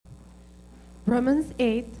Romans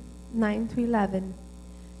 8:9-11.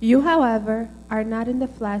 You, however, are not in the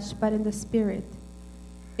flesh, but in the Spirit,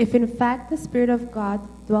 if in fact the Spirit of God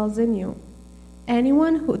dwells in you.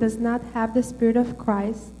 Anyone who does not have the Spirit of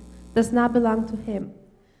Christ does not belong to him.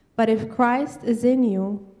 But if Christ is in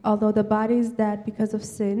you, although the body is dead because of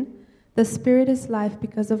sin, the Spirit is life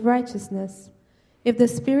because of righteousness. If the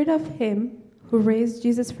Spirit of him who raised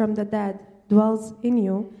Jesus from the dead dwells in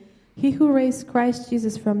you, he who raised Christ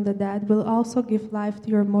Jesus from the dead will also give life to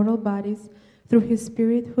your mortal bodies through his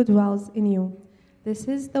Spirit who dwells in you. This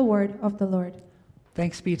is the word of the Lord.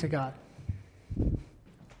 Thanks be to God.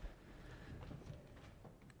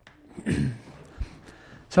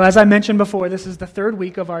 So as I mentioned before, this is the third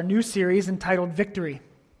week of our new series entitled Victory.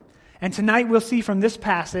 And tonight we'll see from this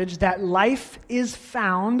passage that life is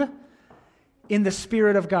found in the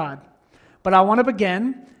Spirit of God. But I want to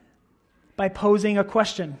begin by posing a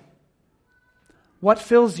question. What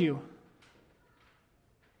fills you?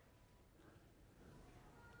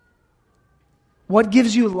 What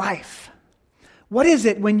gives you life? What is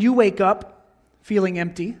it when you wake up feeling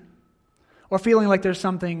empty, or feeling like there's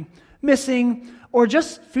something missing, or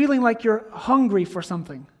just feeling like you're hungry for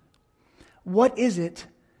something? What is it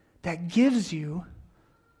that gives you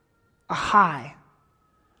a high?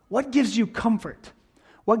 What gives you comfort?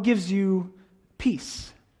 What gives you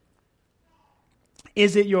peace?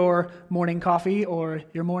 Is it your morning coffee or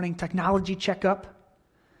your morning technology checkup?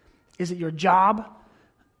 Is it your job?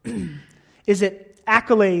 Is it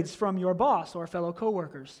accolades from your boss or fellow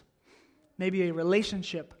coworkers? Maybe a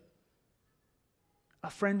relationship, a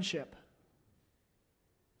friendship.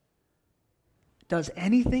 Does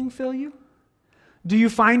anything fill you? Do you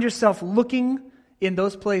find yourself looking in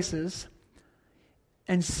those places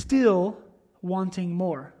and still wanting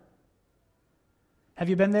more? Have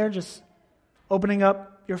you been there, just opening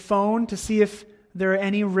up your phone to see if there are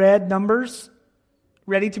any red numbers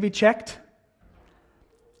ready to be checked?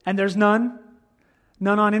 And there's none?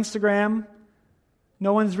 None on Instagram?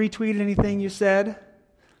 No one's retweeted anything you said?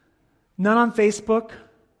 None on Facebook?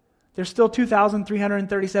 There's still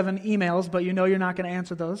 2,337 emails, but you know you're not going to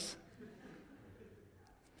answer those.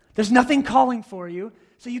 There's nothing calling for you,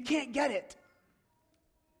 so you can't get it.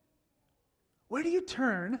 Where do you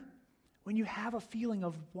turn when you have a feeling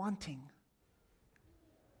of wanting?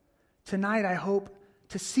 Tonight, I hope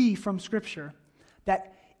to see from Scripture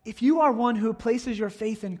that if you are one who places your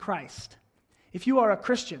faith in Christ, if you are a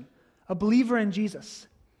Christian, a believer in Jesus,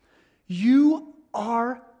 you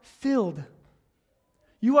are filled.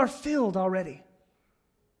 You are filled already.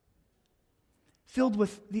 Filled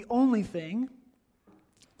with the only thing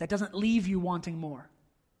that doesn't leave you wanting more: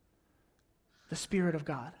 the Spirit of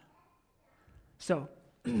God. So,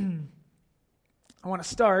 I want to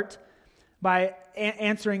start by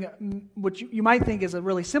answering what you might think is a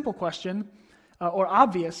really simple question or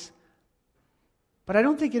obvious, but I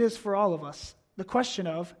don't think it is for all of us. The question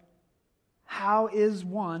of, how is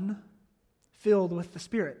one filled with the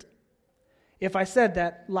Spirit? If I said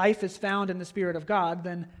that life is found in the Spirit of God,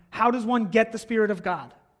 then how does one get the Spirit of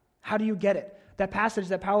God? How do you get it? That passage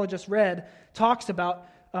that Paula just read talks about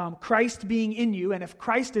Christ being in you, and if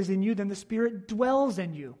Christ is in you, then the Spirit dwells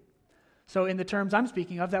in you. So in the terms I'm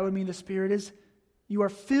speaking of, that would mean the Spirit is, you are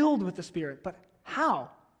filled with the Spirit. But how?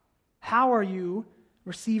 How are you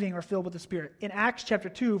receiving or filled with the Spirit? In Acts chapter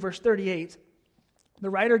 2, verse 38, the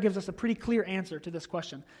writer gives us a pretty clear answer to this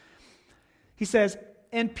question. He says,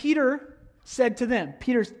 and Peter said to them,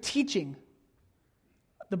 Peter's teaching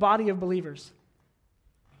the body of believers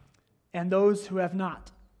and those who have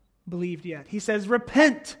not believed yet. He says,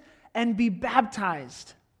 repent and be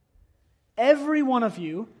baptized, every one of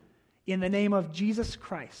you, in the name of Jesus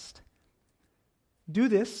Christ. Do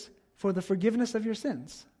this for the forgiveness of your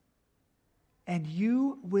sins, and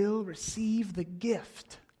you will receive the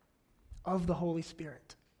gift of the Holy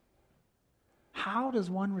Spirit. How does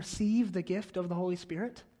one receive the gift of the Holy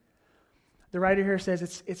Spirit? The writer here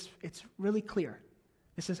says it's really clear.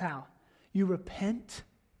 This is how. You repent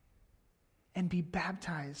and be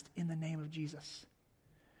baptized in the name of Jesus.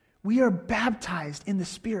 We are baptized in the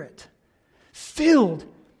Spirit, filled,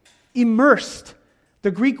 immersed.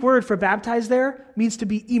 The Greek word for baptized there means to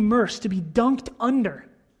be immersed, to be dunked under.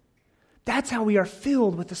 That's how we are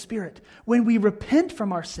filled with the Spirit. When we repent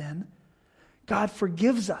from our sin, God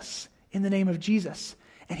forgives us in the name of Jesus,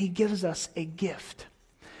 and He gives us a gift.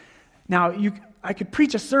 Now, I could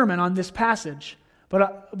preach a sermon on this passage,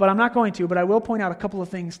 but I'm not going to, but I will point out a couple of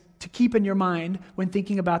things to keep in your mind when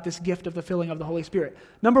thinking about this gift of the filling of the Holy Spirit.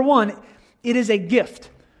 Number one, it is a gift,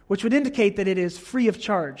 which would indicate that it is free of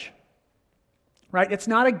charge. right? It's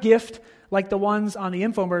not a gift like the ones on the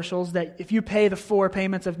infomercials that if you pay the 4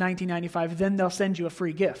 payments of $19.95, then they'll send you a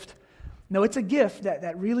free gift. No, it's a gift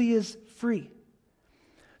that really is free.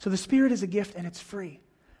 So the Spirit is a gift and it's free.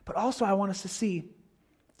 But also I want us to see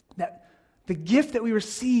that the gift that we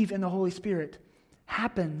receive in the Holy Spirit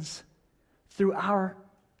happens through our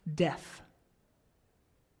death.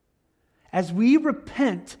 As we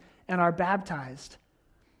repent and are baptized,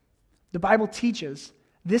 the Bible teaches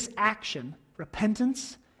this action,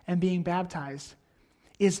 repentance and being baptized,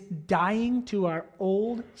 is dying to our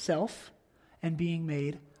old self and being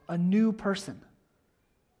made a new person.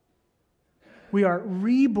 We are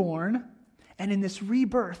reborn, and in this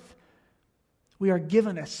rebirth, we are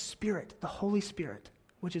given a Spirit, the Holy Spirit,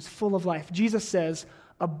 which is full of life. Jesus says,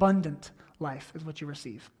 abundant life is what you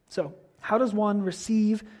receive. So, how does one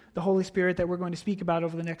receive the Holy Spirit that we're going to speak about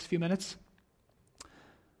over the next few minutes?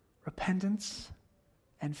 Repentance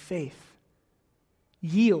and faith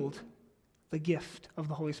yield the gift of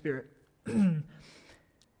the Holy Spirit. And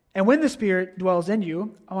when the Spirit dwells in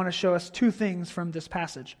you, I want to show us 2 things from this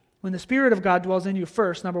passage. When the Spirit of God dwells in you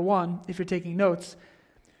first, number 1, if you're taking notes,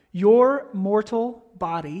 your mortal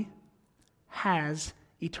body has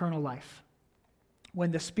eternal life.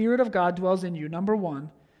 When the Spirit of God dwells in you, number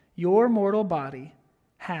 1, your mortal body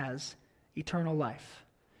has eternal life.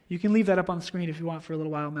 You can leave that up on the screen if you want for a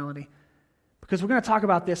little while, Melanie, because we're going to talk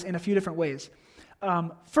about this in a few different ways.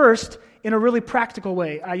 First, in a really practical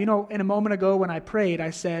way. In a moment ago when I prayed,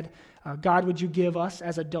 I said, God, would you give us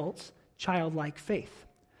as adults childlike faith?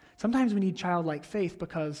 Sometimes we need childlike faith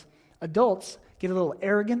because adults get a little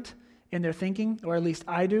arrogant in their thinking, or at least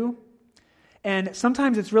I do. And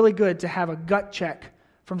sometimes it's really good to have a gut check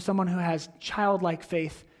from someone who has childlike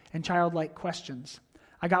faith and childlike questions.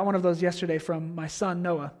 I got one of those yesterday from my son,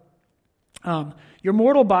 Noah. Your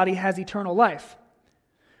mortal body has eternal life,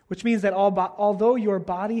 which means that although your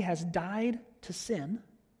body has died to sin,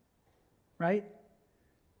 right?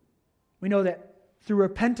 We know that through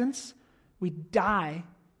repentance, we die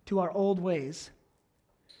to our old ways.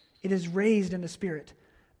 It is raised in the Spirit.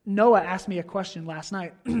 Noah asked me a question last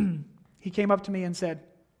night. He came up to me and said,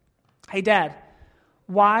 hey, Dad,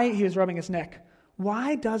 why, he was rubbing his neck,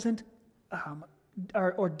 why doesn't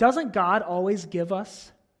God always give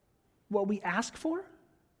us what we ask for?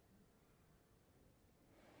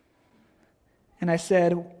 And I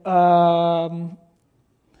said,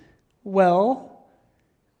 well,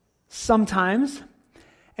 sometimes.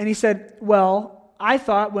 And he said, well, I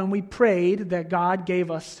thought when we prayed that God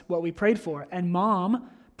gave us what we prayed for. And Mom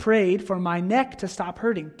prayed for my neck to stop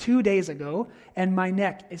hurting 2 days ago, and my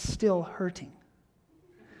neck is still hurting.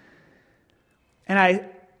 And I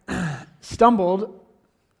stumbled,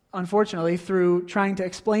 unfortunately, through trying to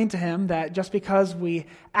explain to him that just because we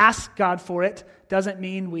ask God for it doesn't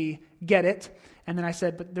mean we get it. And then I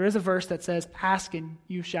said, but there is a verse that says, ask and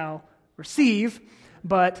you shall receive,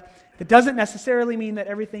 but it doesn't necessarily mean that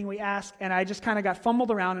everything we ask, and I just kind of got fumbled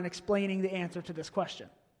around in explaining the answer to this question.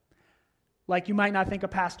 Like you might not think a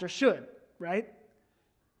pastor should, right?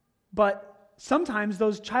 But sometimes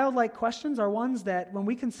those childlike questions are ones that when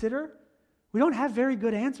we consider, we don't have very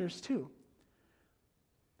good answers to.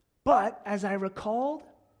 But as I recalled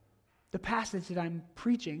the passage that I'm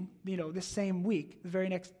preaching, this same week, the very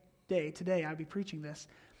next day, today, I'll be preaching this,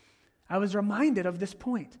 I was reminded of this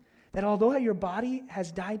point, that although your body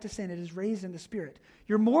has died to sin, it is raised in the Spirit.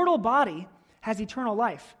 Your mortal body has eternal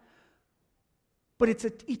life, but it's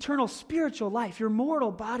an eternal spiritual life. Your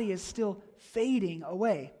mortal body is still fading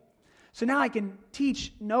away. So now I can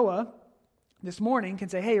teach Noah this morning, can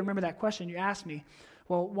say, hey, remember that question you asked me?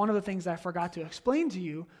 Well, one of the things I forgot to explain to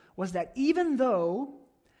you was that even though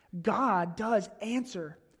God does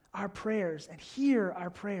answer our prayers and hear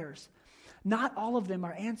our prayers, not all of them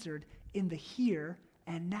are answered in the here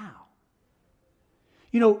and now.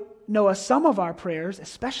 Noah, some of our prayers,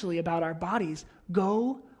 especially about our bodies,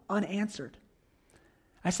 go unanswered.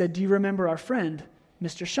 I said, do you remember our friend,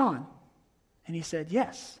 Mr. Sean? And he said,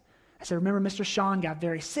 yes. I said, remember Mr. Sean got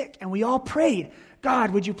very sick, and we all prayed,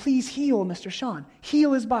 God, would you please heal Mr. Sean?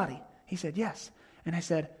 Heal his body. He said, yes. And I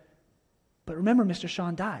said, but remember Mr.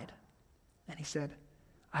 Sean died. And he said,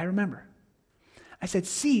 I remember. I said,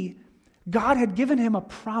 see, God had given him a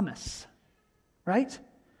promise, right?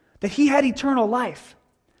 That he had eternal life.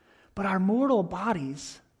 But our mortal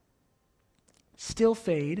bodies still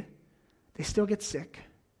fade, they still get sick,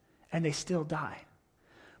 and they still die.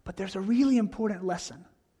 But there's a really important lesson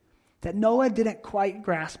that Noah didn't quite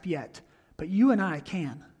grasp yet, but you and I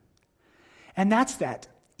can. And that's that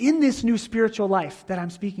in this new spiritual life that I'm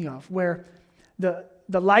speaking of, where the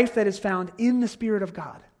life that is found in the Spirit of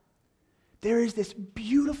God, there is this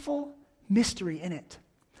beautiful mystery in it.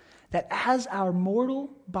 That as our mortal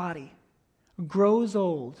body grows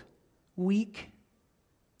old, weak,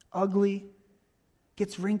 ugly,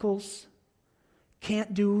 gets wrinkles,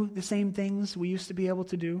 can't do the same things we used to be able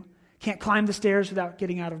to do, can't climb the stairs without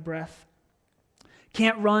getting out of breath,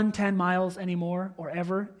 can't run 10 miles anymore, or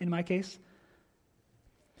ever, in my case.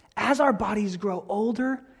 As our bodies grow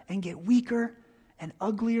older and get weaker and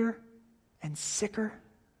uglier and sicker,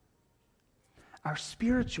 our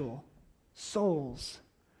spiritual souls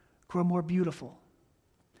grow more beautiful.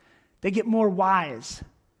 They get more wise.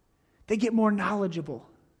 They get more knowledgeable.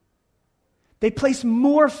 They place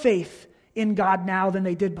more faith in God now than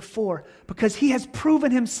they did before because He has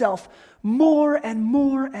proven Himself more and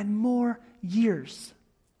more and more years.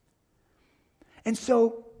 And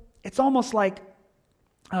so it's almost like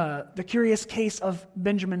the curious case of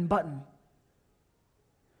Benjamin Button,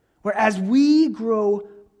 where as we grow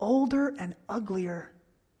older and uglier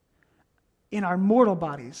in our mortal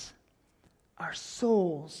bodies, our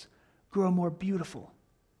souls grow more beautiful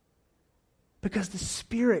because the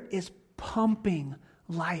Spirit is pumping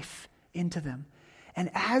life into them.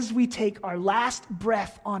 And as we take our last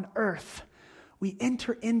breath on earth, we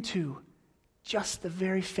enter into just the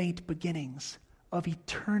very faint beginnings of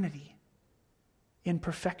eternity in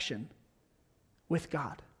perfection with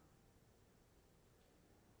God.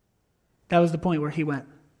 That was the point where he went,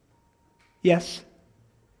 yes.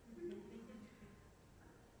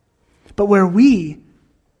 But where we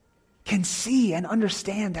can see and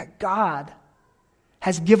understand that God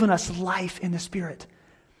has given us life in the Spirit.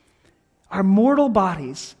 Our mortal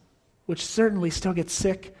bodies, which certainly still get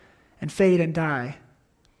sick and fade and die,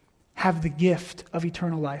 have the gift of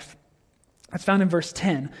eternal life. That's found in verse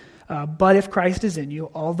 10. But if Christ is in you,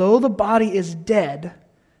 although the body is dead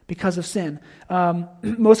because of sin.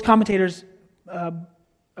 Most commentators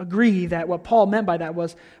agree that what Paul meant by that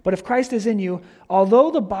was, but if Christ is in you,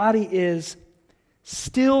 although the body is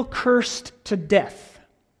still cursed to death,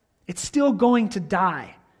 it's still going to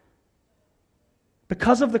die.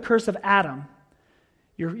 Because of the curse of Adam,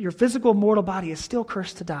 your physical mortal body is still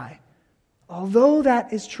cursed to die. Although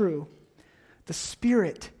that is true, the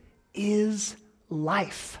Spirit is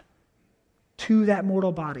life to that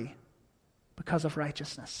mortal body because of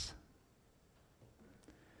righteousness.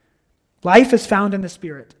 Life is found in the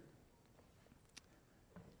Spirit.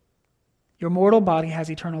 Your mortal body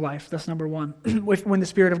has eternal life. That's number one. When the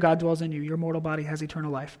Spirit of God dwells in you, your mortal body has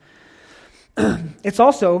eternal life. It's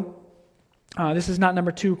also, this is not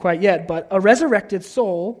number 2 quite yet, but a resurrected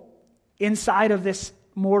soul inside of this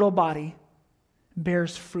mortal body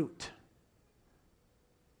bears fruit.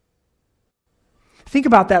 Think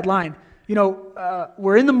about that line.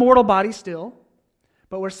 We're in the mortal body still,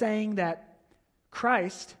 but we're saying that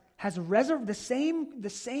Christ has the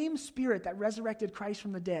same Spirit that resurrected Christ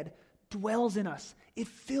from the dead dwells in us. It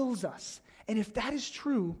fills us. And if that is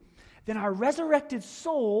true, then our resurrected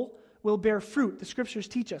soul will bear fruit. The Scriptures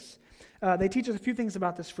teach us. They teach us a few things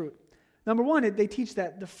about this fruit. Number one, they teach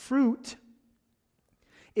that the fruit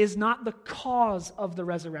is not the cause of the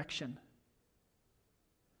resurrection,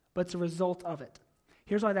 but it's a result of it.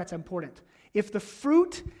 Here's why that's important. If the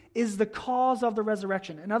fruit is the cause of the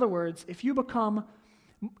resurrection, in other words, if you become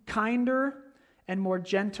kinder and more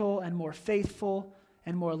gentle and more faithful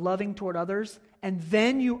and more loving toward others, and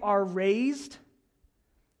then you are raised,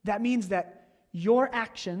 that means that your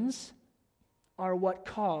actions are what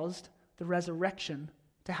caused the resurrection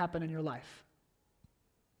to happen in your life.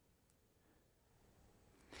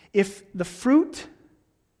 If the fruit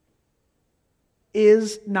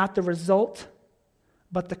is not the result,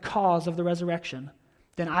 but the cause of the resurrection,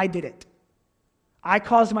 then I did it. I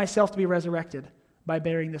caused myself to be resurrected by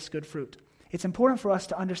bearing this good fruit. It's important for us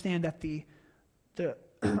to understand that the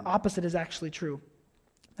opposite is actually true.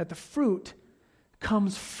 That the fruit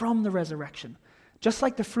comes from the resurrection. Just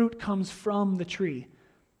like the fruit comes from the tree.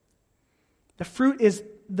 The fruit is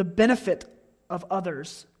the benefit of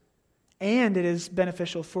others, and it is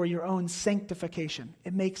beneficial for your own sanctification.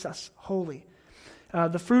 It makes us holy.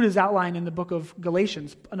 The fruit is outlined in the book of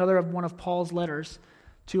Galatians, one of Paul's letters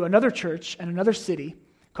to another church and another city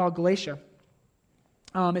called Galatia.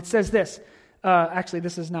 It says this. That's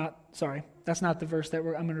not the verse that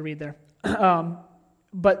I'm going to read there.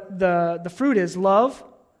 But the fruit is love,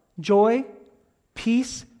 joy,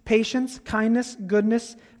 peace, patience, kindness,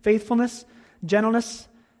 goodness, faithfulness, gentleness,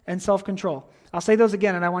 and self-control. I'll say those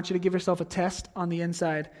again, and I want you to give yourself a test on the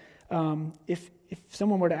inside. If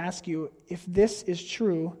someone were to ask you if this is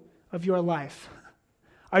true of your life,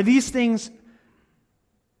 are these things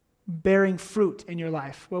bearing fruit in your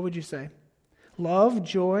life? What would you say? Love,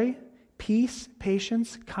 joy, peace,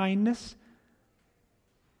 patience, kindness,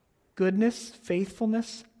 goodness,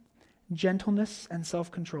 faithfulness, gentleness, and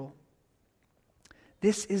self-control.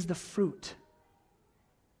 This is the fruit.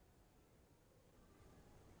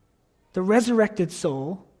 The resurrected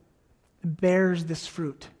soul bears this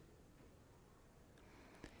fruit.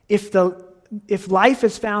 If life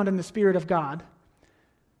is found in the Spirit of God,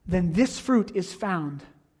 then this fruit is found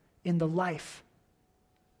in the life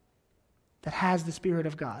that has the Spirit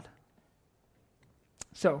of God.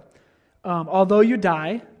 So, although you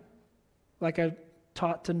die, like I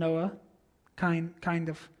taught to Noah, kind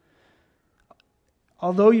of,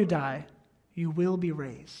 although you die, you will be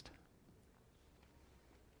raised.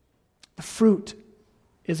 The fruit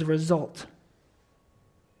is a result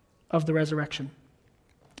of the resurrection.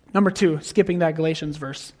 Number 2, skipping that Galatians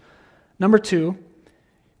verse. Number 2,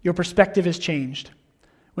 your perspective is changed.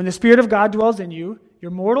 When the Spirit of God dwells in you,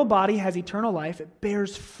 your mortal body has eternal life. It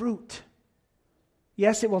bears fruit.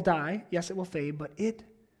 Yes, it will die. Yes, it will fade, but it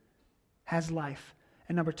has life.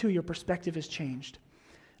 And number 2, your perspective is changed.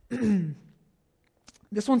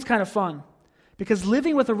 This one's kind of fun, because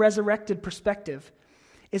living with a resurrected perspective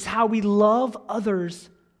is how we love others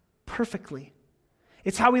perfectly.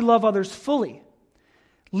 It's how we love others fully.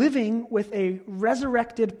 Living with a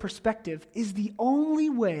resurrected perspective is the only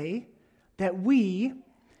way that we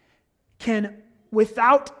can,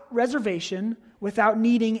 without reservation, without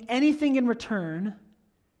needing anything in return,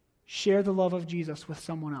 share the love of Jesus with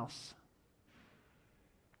someone else.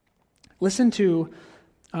 Listen to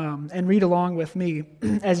and read along with me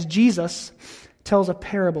as Jesus tells a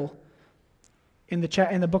parable in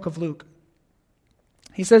the book of Luke.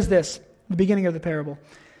 He says this, the beginning of the parable.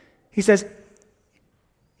 He says,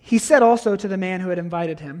 he said also to the man who had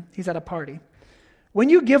invited him, he's at a party, when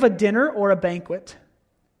you give a dinner or a banquet,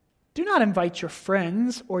 do not invite your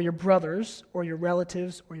friends or your brothers or your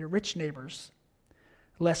relatives or your rich neighbors,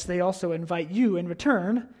 lest they also invite you in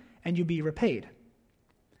return and you be repaid.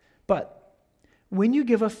 But when you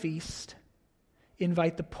give a feast,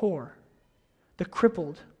 invite the poor, the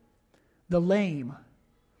crippled, the lame,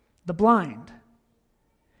 the blind,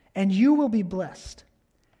 and you will be blessed,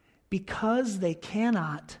 because they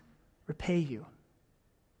cannot repay you.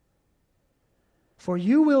 For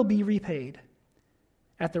you will be repaid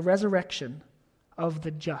at the resurrection of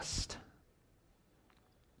the just.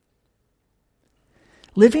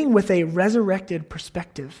 Living with a resurrected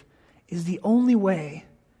perspective is the only way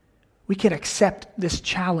we can accept this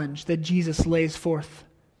challenge that Jesus lays forth.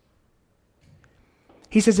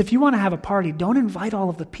 He says, if you want to have a party, don't invite all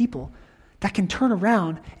of the people that can turn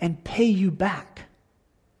around and pay you back,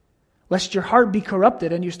 lest your heart be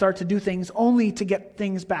corrupted and you start to do things only to get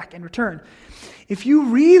things back in return. If you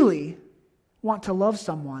really want to love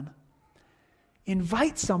someone,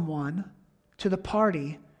 invite someone to the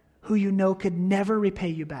party who you know could never repay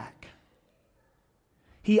you back.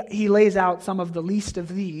 He lays out some of the least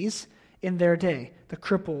of these in their day: the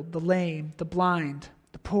crippled, the lame, the blind,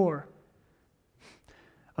 the poor.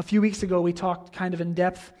 A few weeks ago, we talked kind of in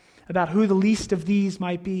depth about who the least of these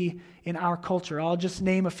might be in our culture. I'll just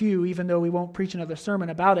name a few, even though we won't preach another sermon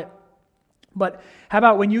about it. But how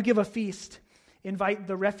about when you give a feast, invite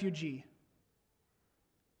the refugee,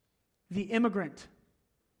 the immigrant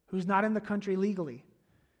who's not in the country legally.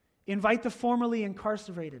 Invite the formerly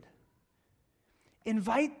incarcerated.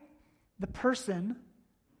 Invite the person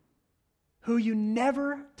who you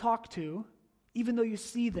never talk to, even though you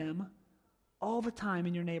see them all the time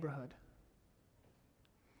in your neighborhood.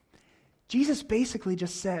 Jesus basically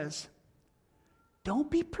just says, don't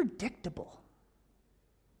be predictable.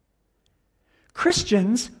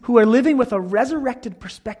 Christians who are living with a resurrected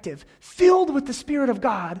perspective, filled with the Spirit of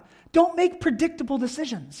God, don't make predictable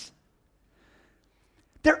decisions.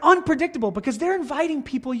 They're unpredictable because they're inviting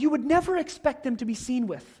people you would never expect them to be seen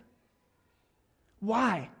with.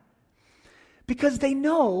 Why? Because they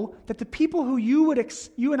know that the people who you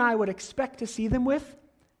and I would expect to see them with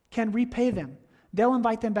can repay them. They'll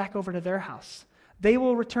invite them back over to their house. They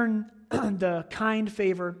will return the kind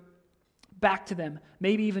favor back to them,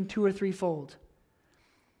 maybe even 2 or 3-fold.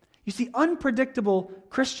 You see, unpredictable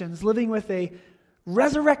Christians living with a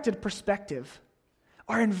resurrected perspective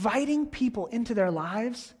are inviting people into their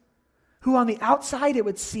lives who on the outside, it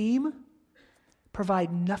would seem,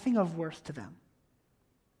 provide nothing of worth to them.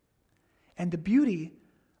 And the beauty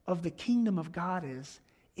of the kingdom of God is,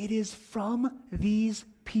 it is from these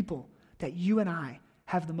people that you and I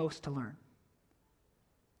have the most to learn.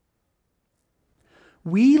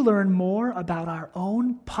 We learn more about our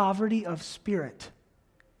own poverty of spirit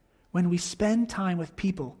when we spend time with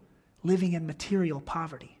people living in material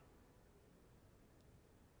poverty.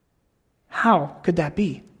 How could that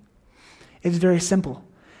be? It's very simple.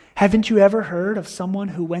 Haven't you ever heard of someone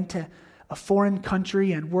who went to a foreign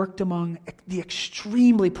country and worked among the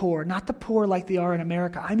extremely poor? Not the poor like they are in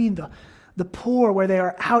America. I mean the poor where they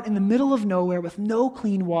are out in the middle of nowhere with no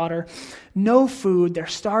clean water, no food. They're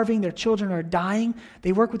starving. Their children are dying.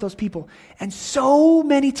 They work with those people. And so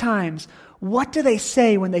many times, what do they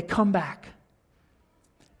say when they come back?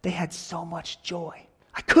 They had so much joy.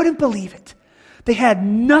 I couldn't believe it. They had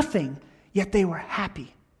nothing, yet they were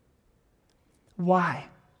happy. Why?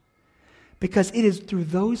 Because it is through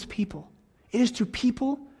those people. It is through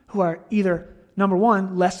people who are either, number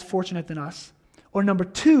one, less fortunate than us, or number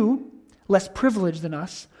two, less privileged than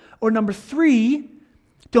us, or number three,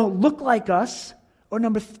 don't look like us, or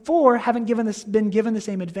number four, haven't been given the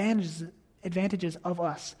same advantages of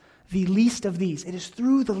us. The least of these. It is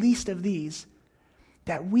through the least of these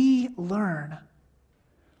that we learn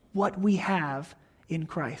what we have in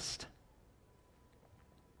Christ.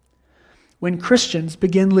 When Christians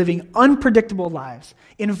begin living unpredictable lives,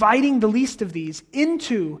 inviting the least of these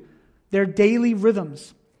into their daily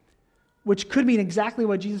rhythms, which could mean exactly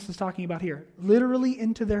what Jesus is talking about here, literally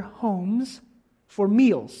into their homes for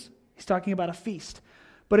meals. He's talking about a feast.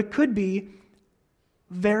 But it could be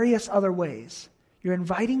various other ways. You're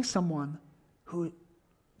inviting someone who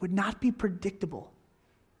would not be predictable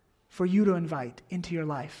for you to invite into your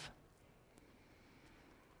life.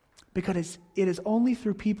 Because it is only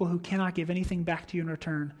through people who cannot give anything back to you in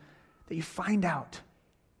return that you find out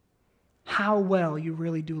how well you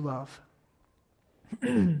really do love.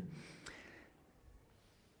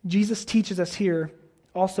 Jesus teaches us here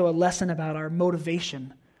also a lesson about our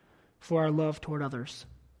motivation for our love toward others.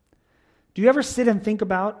 Do you ever sit and think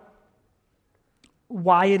about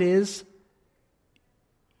why it is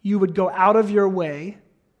you would go out of your way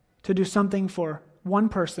to do something for one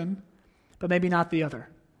person, but maybe not the other?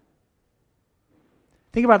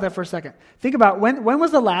 Think about that for a second. Think about when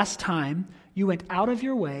was the last time you went out of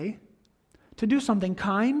your way to do something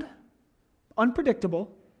kind,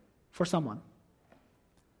 unpredictable, for someone?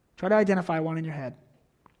 Try to identify one in your head.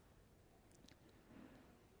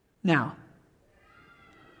 Now,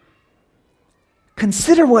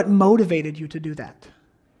 consider what motivated you to do that.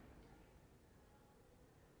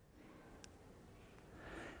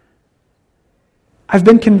 I've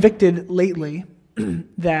been convicted lately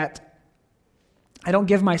that I don't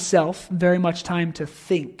give myself very much time to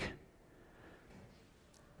think.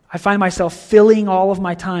 I find myself filling all of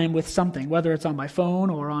my time with something, whether it's on my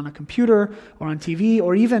phone or on a computer or on TV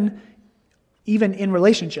or even in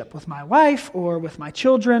relationship with my wife or with my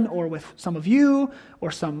children or with some of you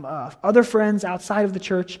or some other friends outside of the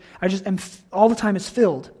church. I just am, all the time is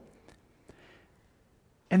filled.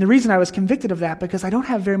 And the reason I was convicted of that, because I don't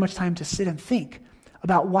have very much time to sit and think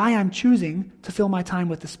about why I'm choosing to fill my time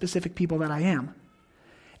with the specific people that I am.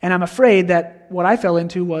 And I'm afraid that what I fell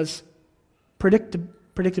into was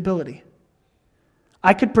predictability.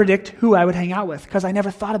 I could predict who I would hang out with because I never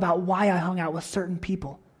thought about why I hung out with certain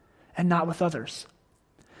people and not with others.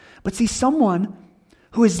 But see, someone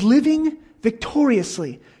who is living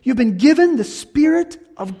victoriously, you've been given the Spirit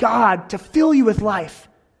of God to fill you with life.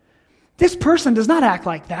 This person does not act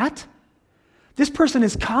like that. This person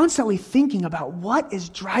is constantly thinking about what is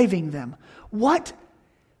driving them, what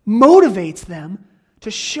motivates them to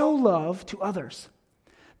show love to others.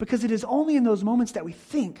 Because it is only in those moments that we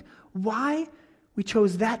think why we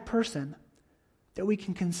chose that person that we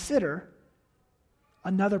can consider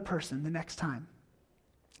another person the next time.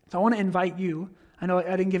 So I want to invite you, I know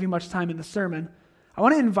I didn't give you much time in the sermon, I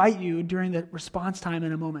want to invite you during the response time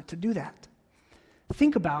in a moment to do that.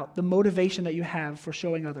 Think about the motivation that you have for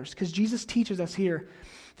showing others, because Jesus teaches us here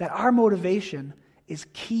that our motivation is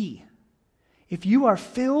key. If you are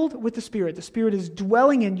filled with the Spirit is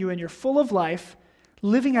dwelling in you and you're full of life,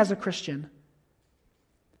 living as a Christian,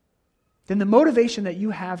 then the motivation that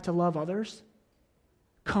you have to love others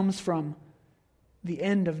comes from the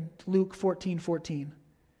end of Luke 14:14.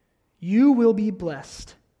 You will be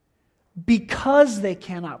blessed because they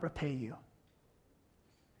cannot repay you.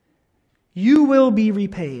 You will be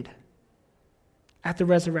repaid at the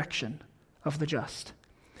resurrection of the just.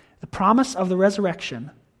 The promise of the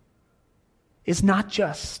resurrection is not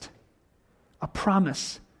just a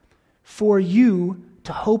promise for you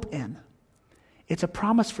to hope in. It's a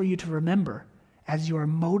promise for you to remember as you are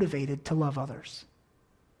motivated to love others.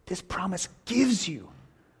 This promise gives you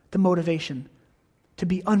the motivation to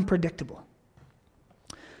be unpredictable.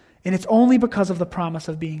 And it's only because of the promise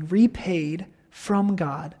of being repaid from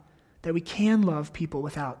God that we can love people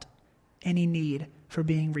without any need for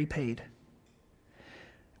being repaid.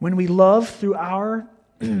 When we love through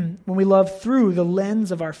the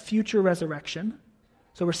lens of our future resurrection,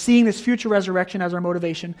 So we're seeing this future resurrection as our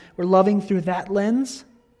motivation. We're loving through that lens.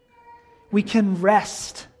 We can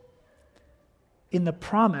rest in the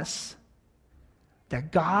promise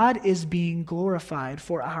that God is being glorified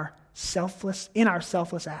for our selfless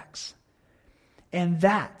acts. And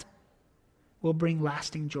that will bring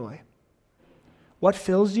lasting joy. What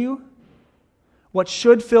fills you? What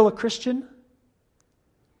should fill a Christian?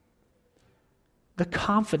 The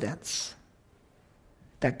confidence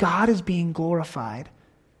that God is being glorified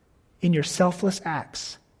in your selfless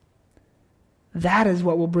acts. That is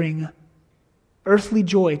what will bring earthly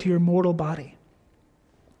joy to your mortal body,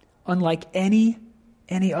 unlike any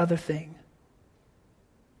other thing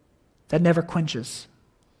that never quenches,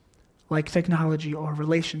 like technology or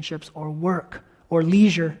relationships or work or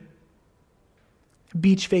leisure,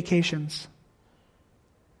 beach vacations.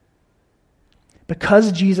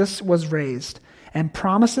 Because Jesus was raised and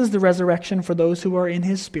promises the resurrection for those who are in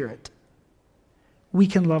his Spirit, we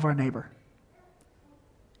can love our neighbor,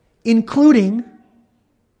 including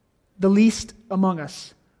the least among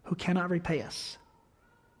us who cannot repay us.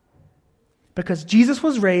 Because Jesus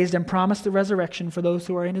was raised and promised the resurrection for those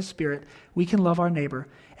who are in his Spirit, we can love our neighbor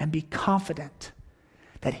and be confident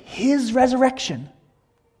that his resurrection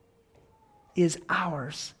is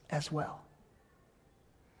ours as well.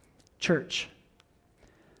 Church,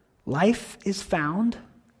 life is found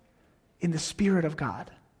in the Spirit of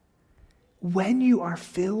God. When you are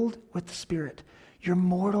filled with the Spirit, your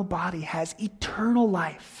mortal body has eternal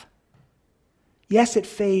life. Yes, it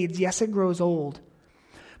fades. Yes, it grows old.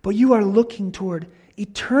 But you are looking toward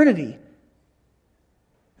eternity.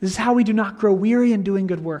 This is how we do not grow weary in doing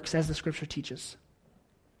good works, as the Scripture teaches.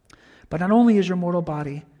 But not only is your mortal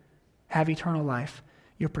body have eternal life,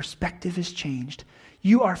 your perspective is changed.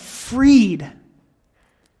 You are freed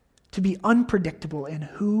to be unpredictable in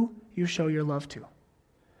who you show your love to.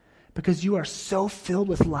 Because you are so filled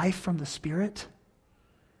with life from the Spirit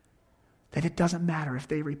that it doesn't matter if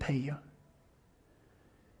they repay you.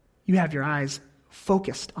 You have your eyes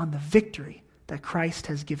focused on the victory that Christ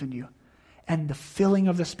has given you and the filling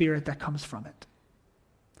of the Spirit that comes from it.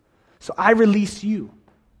 So I release you,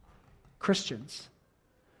 Christians,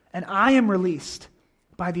 and I am released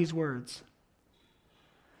by these words,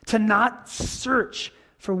 to not search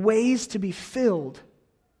for ways to be filled,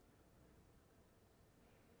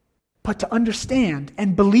 but to understand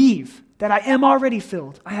and believe that I am already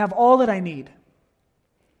filled. I have all that I need.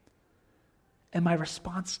 And my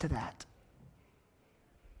response to that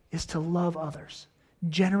is to love others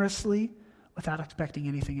generously without expecting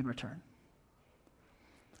anything in return.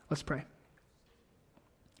 Let's pray.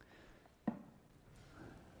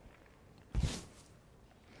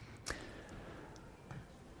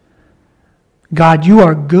 God, you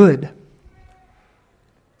are good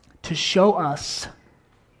to show us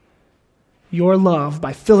your love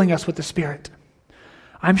by filling us with the Spirit.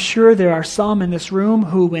 I'm sure there are some in this room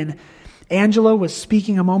who, when Angela was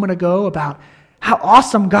speaking a moment ago about how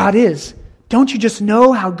awesome God is, don't you just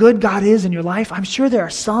know how good God is in your life? I'm sure there are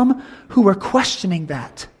some who were questioning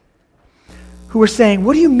that, who were saying,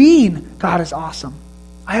 what do you mean God is awesome?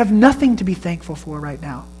 I have nothing to be thankful for right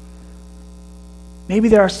now. Maybe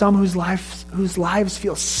there are some whose lives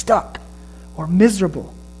feel stuck or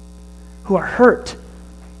miserable, who are hurt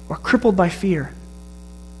or crippled by fear.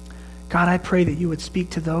 God, I pray that you would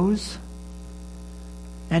speak to those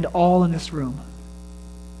and all in this room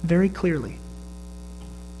very clearly,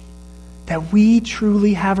 that we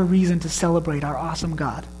truly have a reason to celebrate our awesome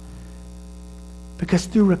God. Because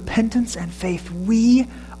through repentance and faith, we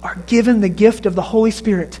are given the gift of the Holy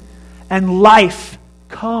Spirit, and life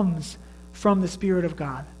comes from the Spirit of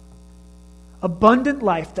God. Abundant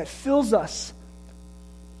life that fills us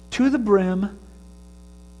to the brim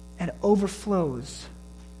and overflows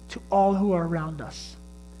to all who are around us,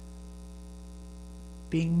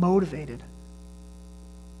 being motivated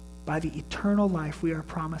by the eternal life we are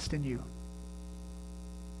promised in you.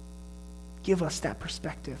 Give us that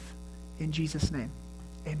perspective. In Jesus' name,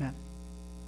 amen.